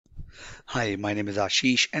Hi, my name is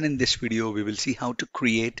Ashish, and in this video, we will see how to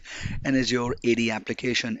create an Azure AD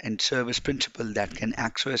application and service principal that can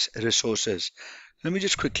access resources. Let me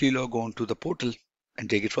just quickly log on to the portal and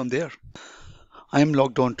take it from there. I am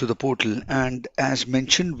logged on to the portal, and as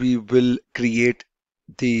mentioned, we will create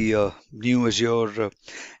the new Azure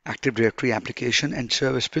Active Directory application and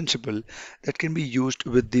service principal that can be used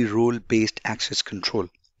with the role-based access control.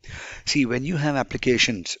 See, when you have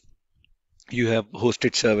applications, you have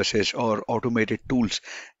hosted services or automated tools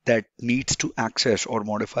that needs to access or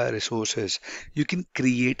modify resources, you can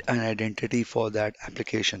create an identity for that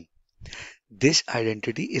application. This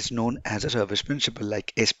identity is known as a service principal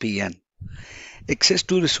like SPN. Access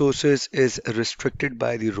to resources is restricted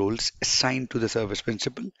by the roles assigned to the service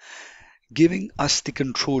principal, giving us the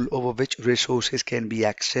control over which resources can be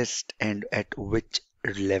accessed and at which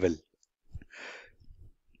level.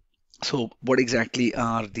 So what exactly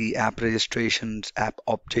are the app registrations, app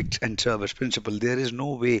objects, and service principal? There is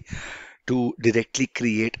no way to directly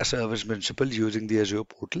create a service principal using the Azure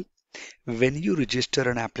portal. When you register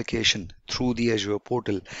an application through the Azure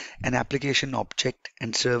portal, an application object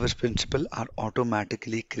and service principal are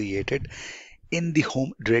automatically created in the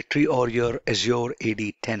home directory or your Azure AD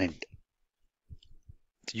tenant.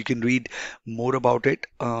 You can read more about it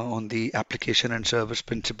on the application and service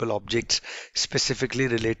principal objects specifically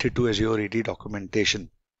related to Azure AD documentation.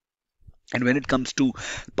 And when it comes to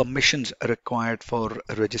permissions required for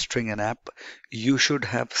registering an app, you should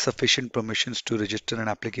have sufficient permissions to register an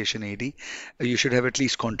application AD. You should have at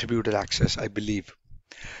least contributed access, I believe.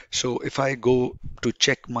 So if I go to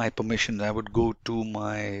check my permissions, I would go to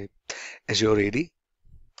my Azure AD.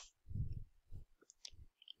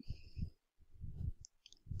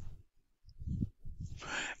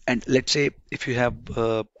 And let's say if you have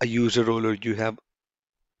a user role or you have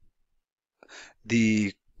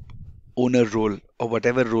the owner role or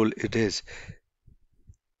whatever role it is,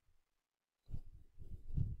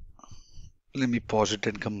 let me pause it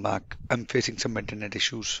and come back. I'm facing some internet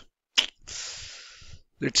issues.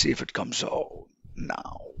 Let's see if it comes out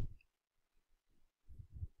now.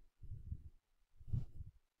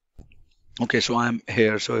 Okay, so I'm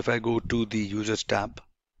here. So if I go to the users tab,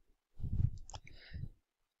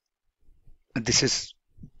 this is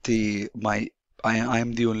I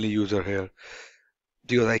am the only user here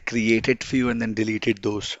because I created few and then deleted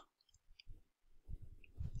those.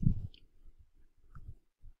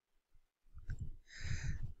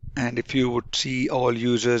 And if you would see all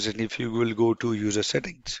users and if you will go to user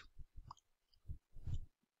settings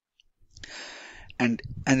and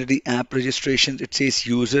under the app registrations, it says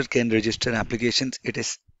user can register applications. It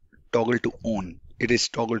is toggle to on. It is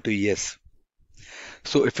toggle to yes.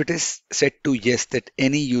 So if it is set to yes, that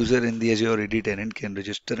any user in the Azure AD tenant can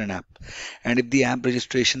register an app. And if the app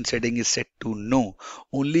registration setting is set to no,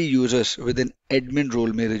 only users with an admin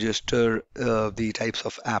role may register the types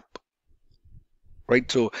of app.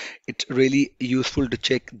 Right, so it's really useful to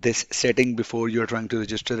check this setting before you're trying to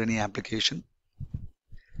register any application.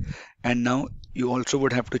 And now you also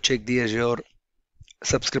would have to check the Azure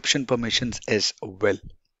subscription permissions as well.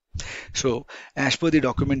 So as per the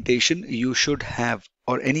documentation, you should have,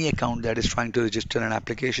 or any account that is trying to register an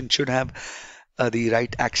application should have the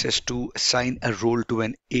right access to assign a role to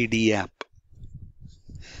an AD app.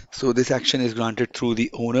 So this action is granted through the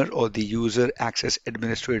owner or the user access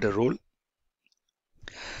administrator role.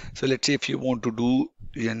 So let's say if you want to do,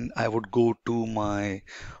 then I would go to my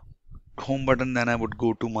home button, then I would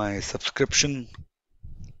go to my subscription.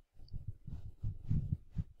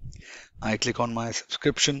 I click on my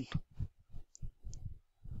subscription.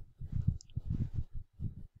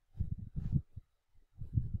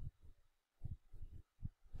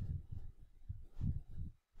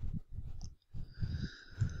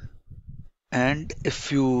 And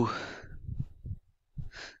if you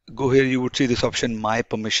go here, you would see this option, My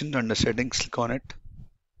Permission, under Settings. Click on it.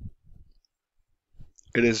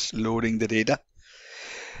 It is loading the data.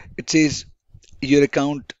 It says your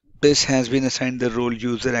account this has been assigned the role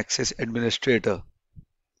User Access Administrator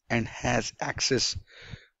and has access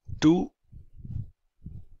to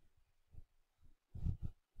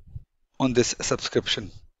on this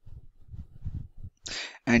subscription.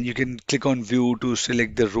 And you can click on View to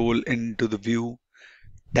select the role into the View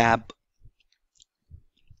tab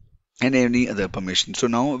and any other permission. So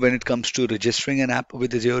now when it comes to registering an app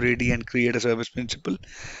with Azure AD and create a service principal,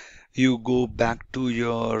 you go back to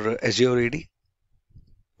your Azure AD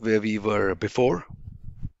where we were before.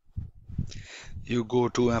 You go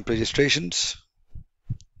to app registrations.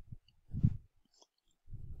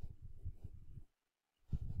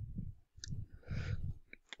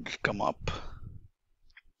 Come up.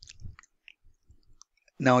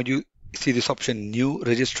 Now you See this option, new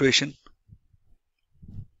registration.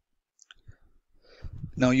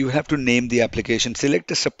 Now you have to name the application.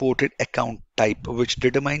 Select a supported account type, which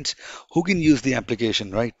determines who can use the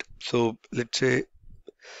application, right? So let's say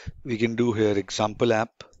we can do here example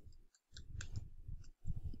app.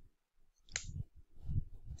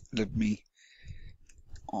 Let me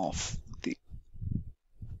off the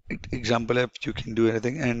example app. You can do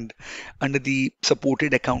anything. And under the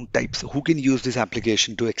supported account types, who can use this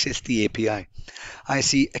application to access the API? I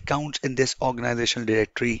see accounts in this organizational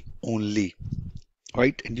directory only,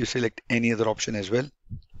 right? And you select any other option as well.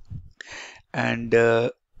 And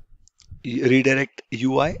redirect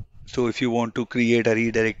UI. So if you want to create a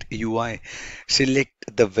redirect UI,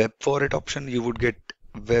 select the web for it option. You would get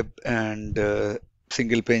web and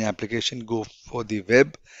single pane application. Go for the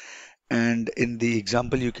web. And in the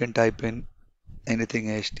example, you can type in anything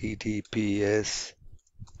HTTPS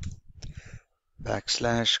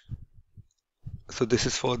backslash. So this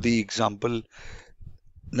is for the example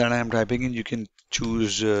that I am typing in. You can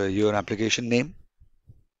choose your application name.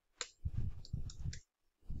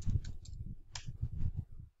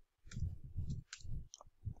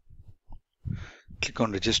 Click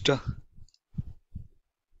on register.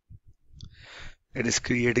 It is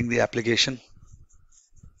creating the application.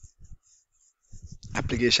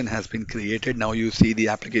 Application has been created. Now you see the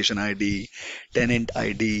application ID, tenant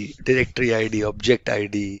ID, directory ID, object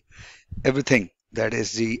ID, everything that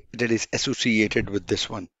is associated with this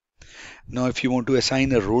one. Now if you want to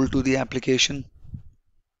assign a role to the application,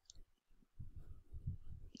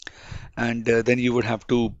 and then you would have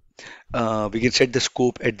to we can set the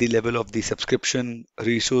scope at the level of the subscription,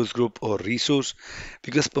 resource group, or resource,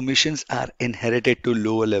 because permissions are inherited to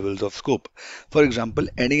lower levels of scope. For example,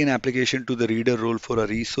 adding an application to the reader role for a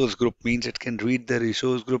resource group means it can read the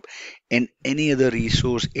resource group and any other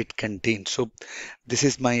resource it contains. So this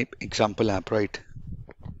is my example app, right?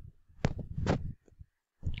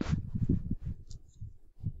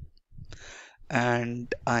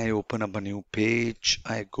 And I open up a new page.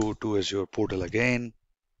 I go to Azure portal again.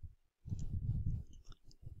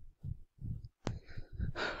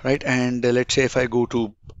 Right, and let's say if I go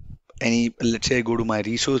to let's say I go to my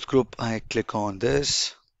resource group, I click on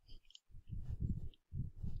this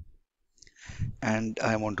and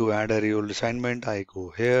I want to add a role assignment. I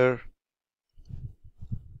go here.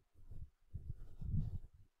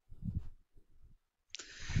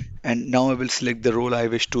 And now I will select the role I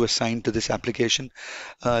wish to assign to this application.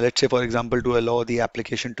 Let's say, for example, to allow the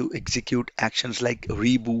application to execute actions like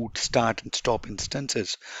reboot, start, and stop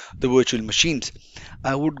instances, the virtual machines,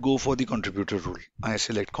 I would go for the contributor role. I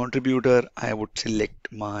select contributor. I would select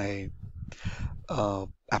my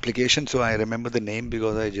application. So I remember the name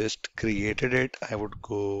because I just created it. I would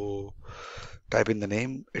go type in the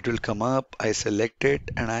name. It will come up. I select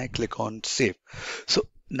it and I click on save. So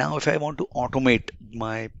now if I want to automate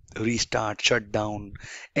my restart, shutdown,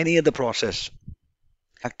 any other process,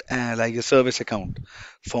 like a service account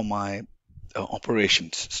for my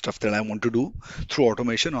operations, stuff that I want to do through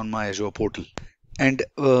automation on my Azure portal. And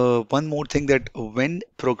one more thing, that when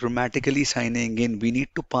programmatically signing in, we need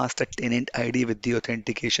to pass the tenant ID with the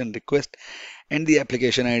authentication request and the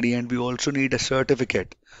application ID, and we also need a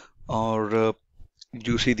certificate or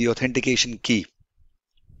you see the authentication key.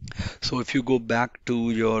 So if you go back to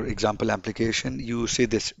your example application, you see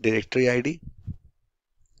this directory ID.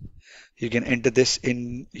 You can enter this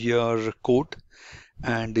in your code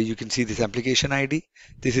and you can see this application ID.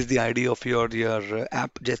 This is the ID of your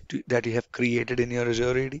app that you have created in your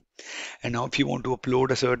Azure AD. And now if you want to upload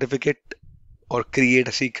a certificate or create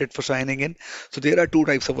a secret for signing in, so there are two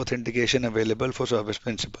types of authentication available for service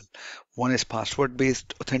principal. One is password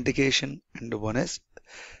based authentication and one is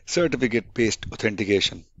certificate based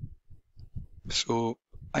authentication. So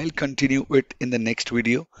I'll continue it in the next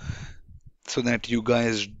video so that you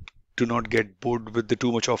guys do not get bored with the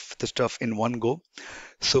too much of the stuff in one go.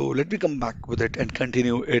 So let me come back with it and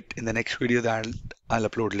continue it in the next video that I'll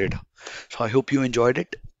upload later. So I hope you enjoyed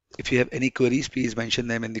it. If you have any queries, please mention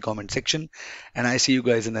them in the comment section, and I see you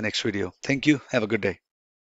guys in the next video. Thank you. Have a good day.